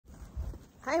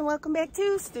Hi, and welcome back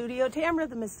to Studio Tamera,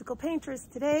 the mystical paintress.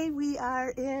 Today we are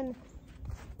in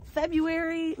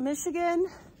February, Michigan.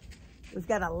 We've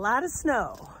got a lot of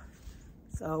snow.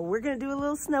 So we're gonna do a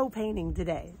little snow painting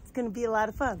today. It's gonna be a lot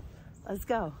of fun. Let's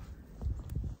go.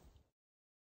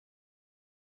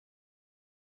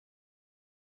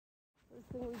 First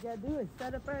thing we gotta do is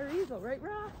set up our easel, right,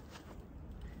 Ra?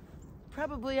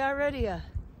 Probably already a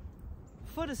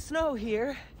foot of snow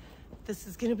here. This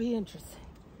is gonna be interesting.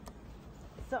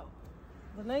 So,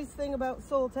 the nice thing about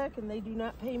Soltech, and they do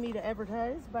not pay me to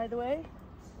advertise, by the way,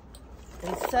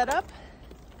 they set up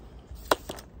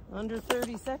under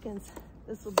 30 seconds.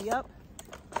 This will be up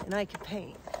and I can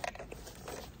paint.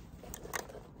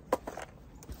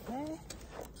 Okay.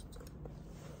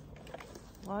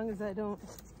 As long as I don't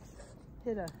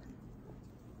hit a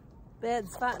bad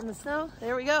spot in the snow.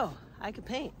 There we go. I can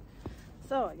paint.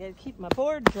 So I gotta keep my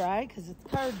board dry because it's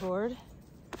cardboard.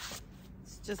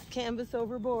 It's just canvas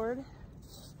over board.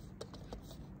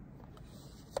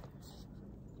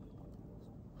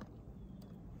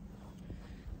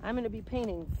 I'm gonna be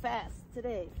painting fast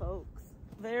today, folks.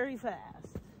 Very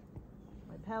fast.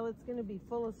 My palette's gonna be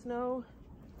full of snow.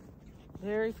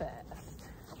 Very fast.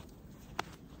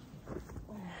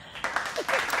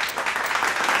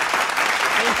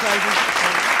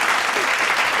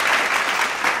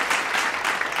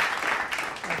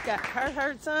 I've got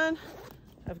Carhartts on.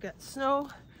 I've got snow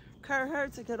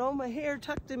Carhartts. I got all my hair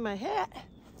tucked in my hat.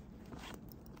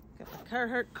 Got my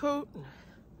Carhartt coat.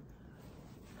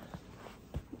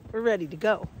 We're ready to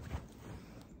go.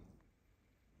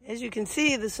 As you can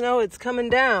see, the snow, it's coming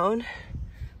down.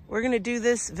 We're gonna do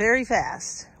this very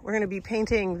fast. We're gonna be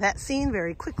painting that scene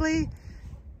very quickly.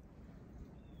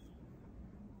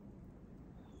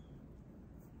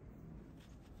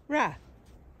 Ra,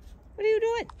 what are you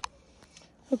doing?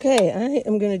 Okay, I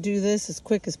am gonna do this as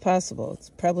quick as possible. It's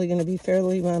probably gonna be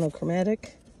fairly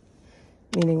monochromatic,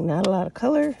 meaning not a lot of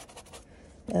color.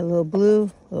 Add a little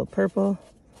blue, a little purple,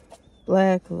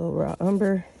 black, a little raw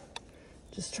umber.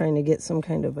 Just trying to get some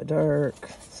kind of a dark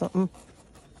something.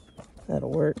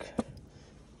 That'll work.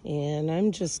 And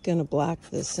I'm just gonna block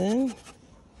this in.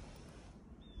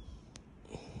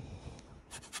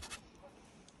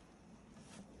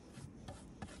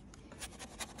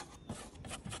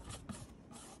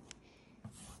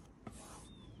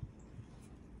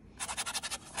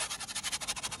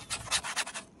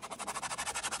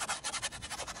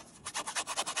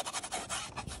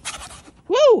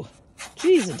 Whoa!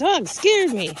 Geez, the dog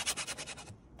scared me.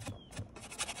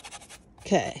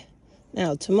 Okay.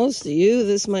 Now, to most of you,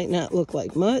 this might not look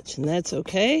like much, and that's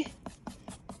okay.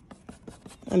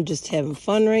 I'm just having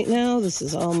fun right now. This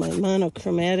is all my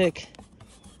monochromatic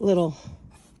little...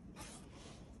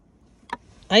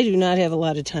 I do not have a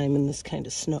lot of time in this kind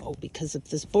of snow, because if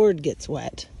this board gets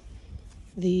wet,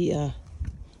 the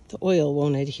oil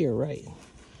won't adhere right.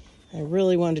 I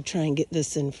really want to try and get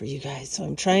this in for you guys, so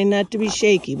I'm trying not to be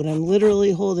shaky, but I'm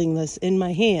literally holding this in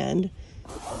my hand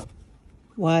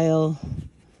while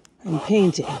I'm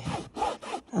painting. I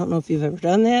don't know if you've ever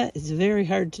done that. It's very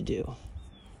hard to do.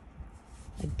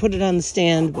 I'd put it on the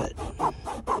stand, but I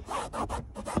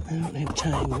don't have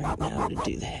time right now to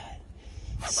do that.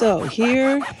 So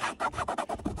here,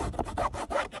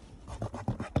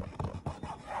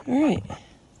 all right,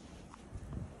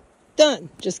 done.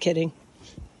 Just kidding.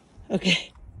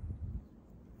 Okay.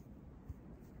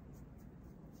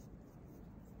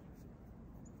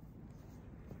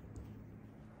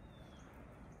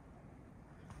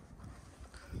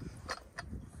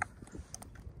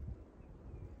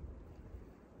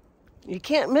 You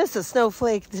can't miss a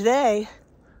snowflake today.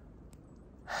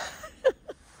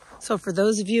 So for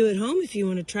those of you at home, if you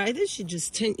want to try this, you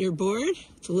just tint your board.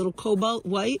 It's a little cobalt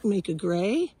white, make a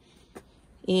gray,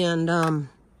 and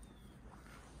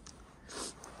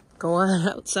go on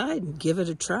outside and give it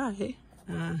a try.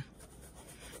 I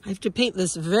have to paint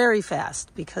this very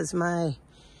fast because my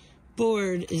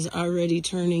board is already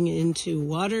turning into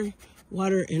water.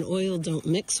 Water and oil don't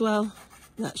mix well.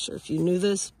 Not sure if you knew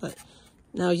this, but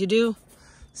now you do.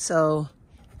 So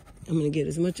I'm going to get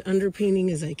as much underpainting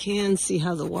as I can. See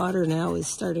how the water now is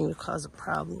starting to cause a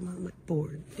problem on my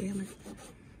board. Damn it.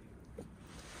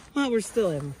 Well, we're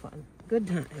still having fun. Good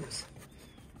times.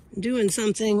 I'm doing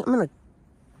something. I'm going to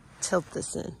tilt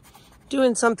this in.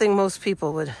 Doing something most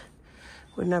people would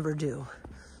never do.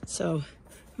 So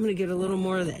I'm going to get a little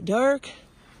more of that dark.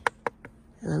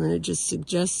 And I'm going to just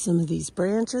suggest some of these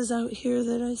branches out here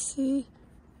that I see.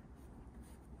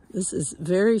 This is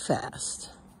very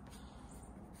fast.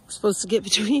 We're supposed to get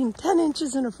between 10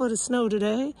 inches and a foot of snow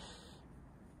today.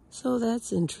 So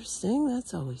that's interesting.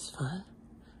 That's always fun.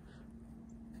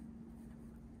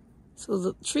 So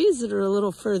the trees that are a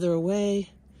little further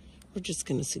away, we're just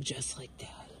gonna suggest like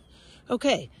that.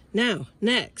 Okay, now,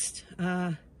 next,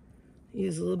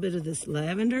 use a little bit of this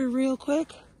lavender real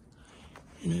quick.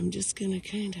 And I'm just gonna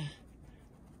kind of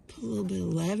put a little bit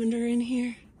of lavender in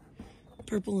here.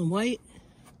 Purple and white.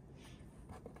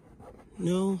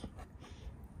 No,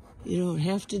 you don't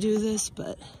have to do this,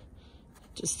 but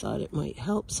just thought it might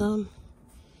help some.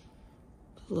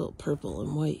 Put a little purple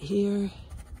and white here.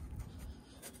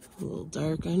 A little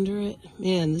dark under it.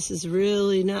 Man, this is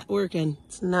really not working.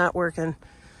 It's not working.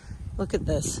 Look at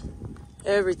this.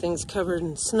 Everything's covered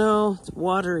in snow. It's a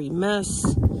watery mess.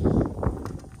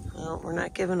 Well, we're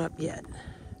not giving up yet.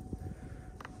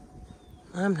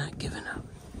 I'm not giving up.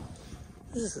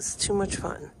 This is too much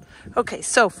fun. Okay,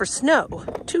 so for snow,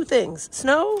 two things.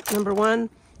 Snow, number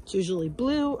one, it's usually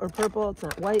blue or purple. It's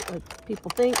not white like people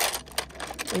think.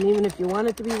 And even if you want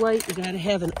it to be white, you gotta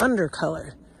have an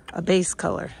undercolor, a base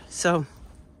color. So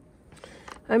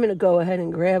I'm gonna go ahead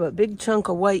and grab a big chunk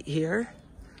of white here,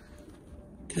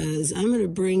 because I'm gonna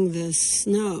bring this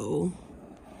snow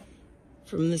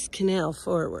from this canal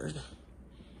forward.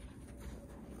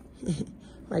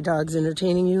 My dog's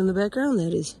entertaining you in the background.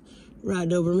 That is Rod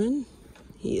Doberman.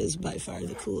 He is by far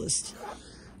the coolest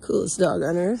dog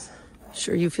on earth.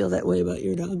 Sure you feel that way about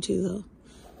your dog too, though.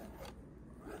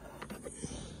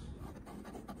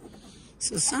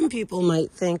 So some people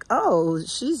might think, oh,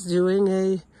 she's doing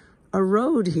a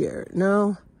road here.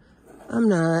 No, I'm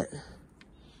not.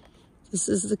 This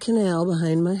is the canal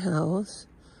behind my house.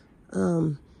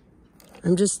 I'm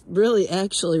just really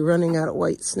actually running out of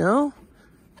white snow.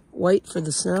 White for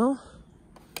the snow,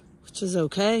 which is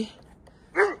okay.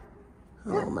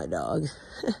 Oh, my dog.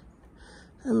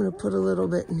 I'm gonna put a little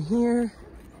bit in here.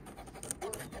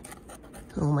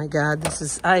 Oh my God, this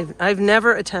is, I've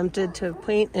never attempted to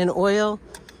paint in oil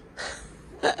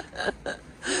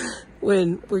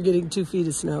when we're getting 2 feet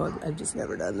of snow. I've just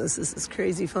never done this. This is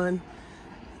crazy fun.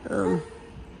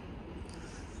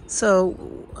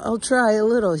 So I'll try a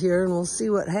little here and we'll see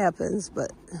what happens,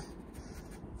 but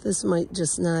this might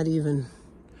just not even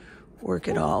work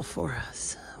at all for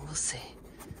us. We'll see.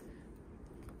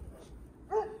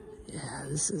 Yeah,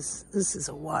 this is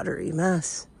a watery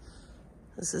mess.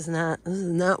 This is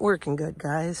not working good,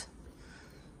 guys.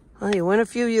 Well, you win a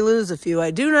few, you lose a few. I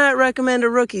do not recommend a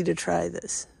rookie to try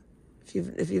this.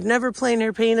 If you've never plein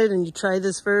air painted and you try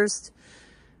this first,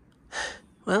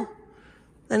 well,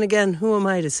 then again, who am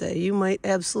I to say? You might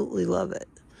absolutely love it.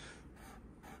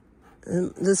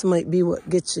 And this might be what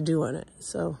gets you doing it.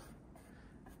 So,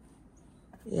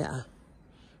 yeah.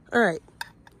 All right.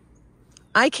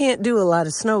 I can't do a lot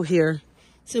of snow here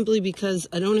simply because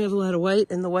I don't have a lot of white,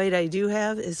 and the white I do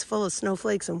have is full of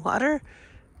snowflakes and water,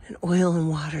 and oil and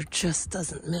water just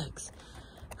doesn't mix.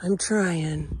 I'm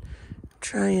trying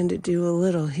to do a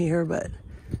little here, but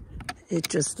it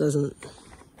just doesn't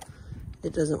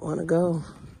want to go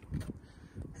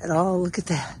at all. Look at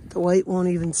that. The white won't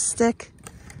even stick.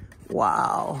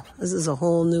 Wow. This is a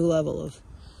whole new level of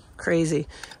crazy.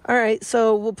 All right,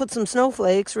 so we'll put some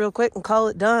snowflakes real quick and call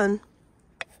it done.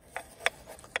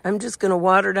 I'm just going to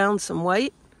water down some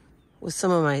white with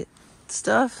some of my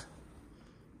stuff,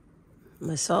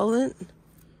 my solvent,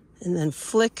 and then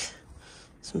flick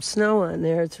some snow on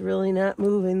there. It's really not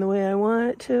moving the way I want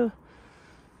it to.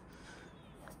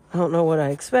 I don't know what I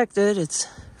expected. It's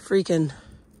freaking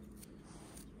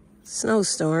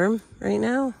snowstorm right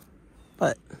now,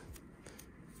 but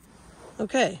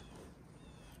okay.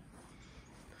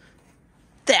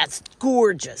 That's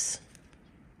gorgeous.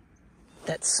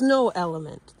 That snow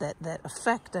element, that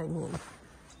effect, I mean.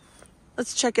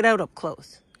 Let's check it out up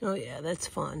close. Oh yeah, that's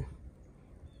fun.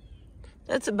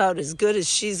 That's about as good as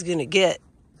she's gonna get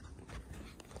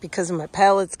because my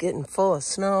palette's getting full of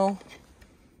snow.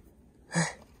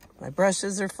 My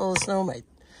brushes are full of snow. My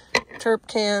turp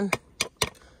can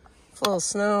full of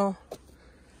snow.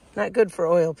 Not good for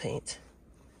oil paint.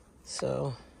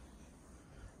 So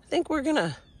I think we're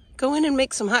gonna go in and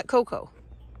make some hot cocoa.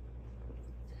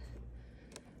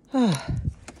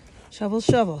 Shovel,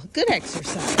 shovel. Good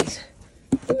exercise.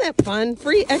 Isn't that fun?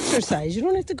 Free exercise. You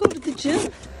don't have to go to the gym.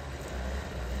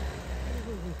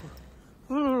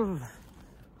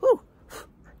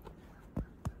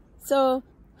 So,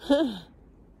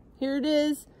 here it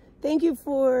is. Thank you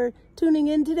for tuning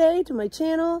in today to my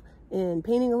channel and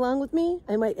painting along with me.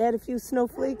 I might add a few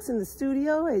snowflakes in the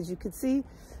studio. As you can see,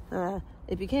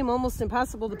 it became almost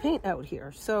impossible to paint out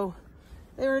here. So,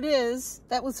 there it is.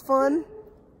 That was fun.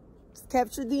 Just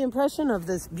captured the impression of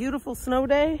this beautiful snow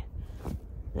day.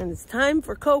 And it's time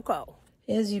for cocoa.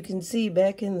 As you can see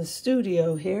back in the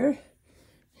studio here,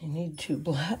 I need to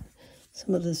blot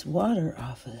some of this water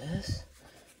off of this.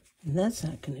 And that's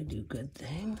not going to do good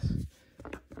things.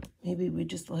 Maybe we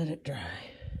just let it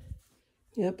dry.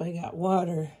 Yep, I got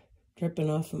water dripping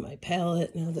off of my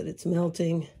palette now that it's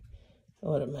melting.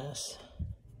 What a mess.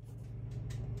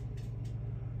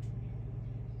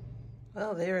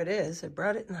 Well, there it is. I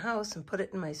brought it in the house and put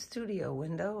it in my studio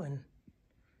window, and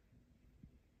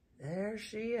there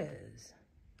she is.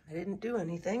 I didn't do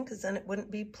anything because then it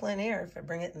wouldn't be plein air if I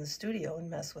bring it in the studio and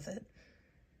mess with it.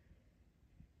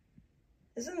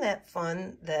 Isn't that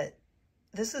fun that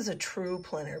this is a true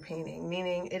plein air painting,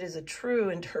 meaning it is a true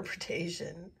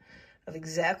interpretation of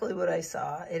exactly what I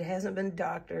saw. It hasn't been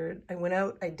doctored. I went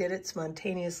out, I did it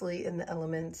spontaneously in the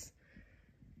elements.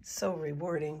 So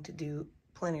rewarding to do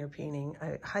plein air painting.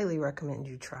 I highly recommend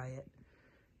you try it.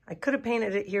 I could have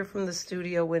painted it here from the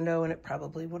studio window and it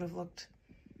probably would have looked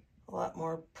a lot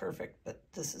more perfect, but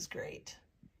this is great.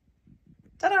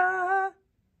 Ta-da!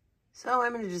 So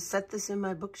I'm going to just set this in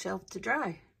my bookshelf to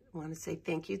dry. I want to say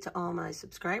thank you to all my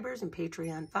subscribers and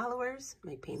Patreon followers.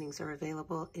 My paintings are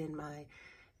available in my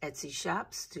Etsy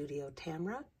shop, Studio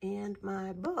Tamera, and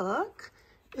my book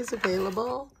is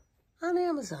available on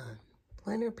Amazon.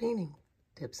 Plein Air Painting,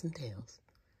 Tips and Tales.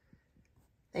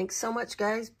 Thanks so much,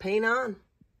 guys. Paint on.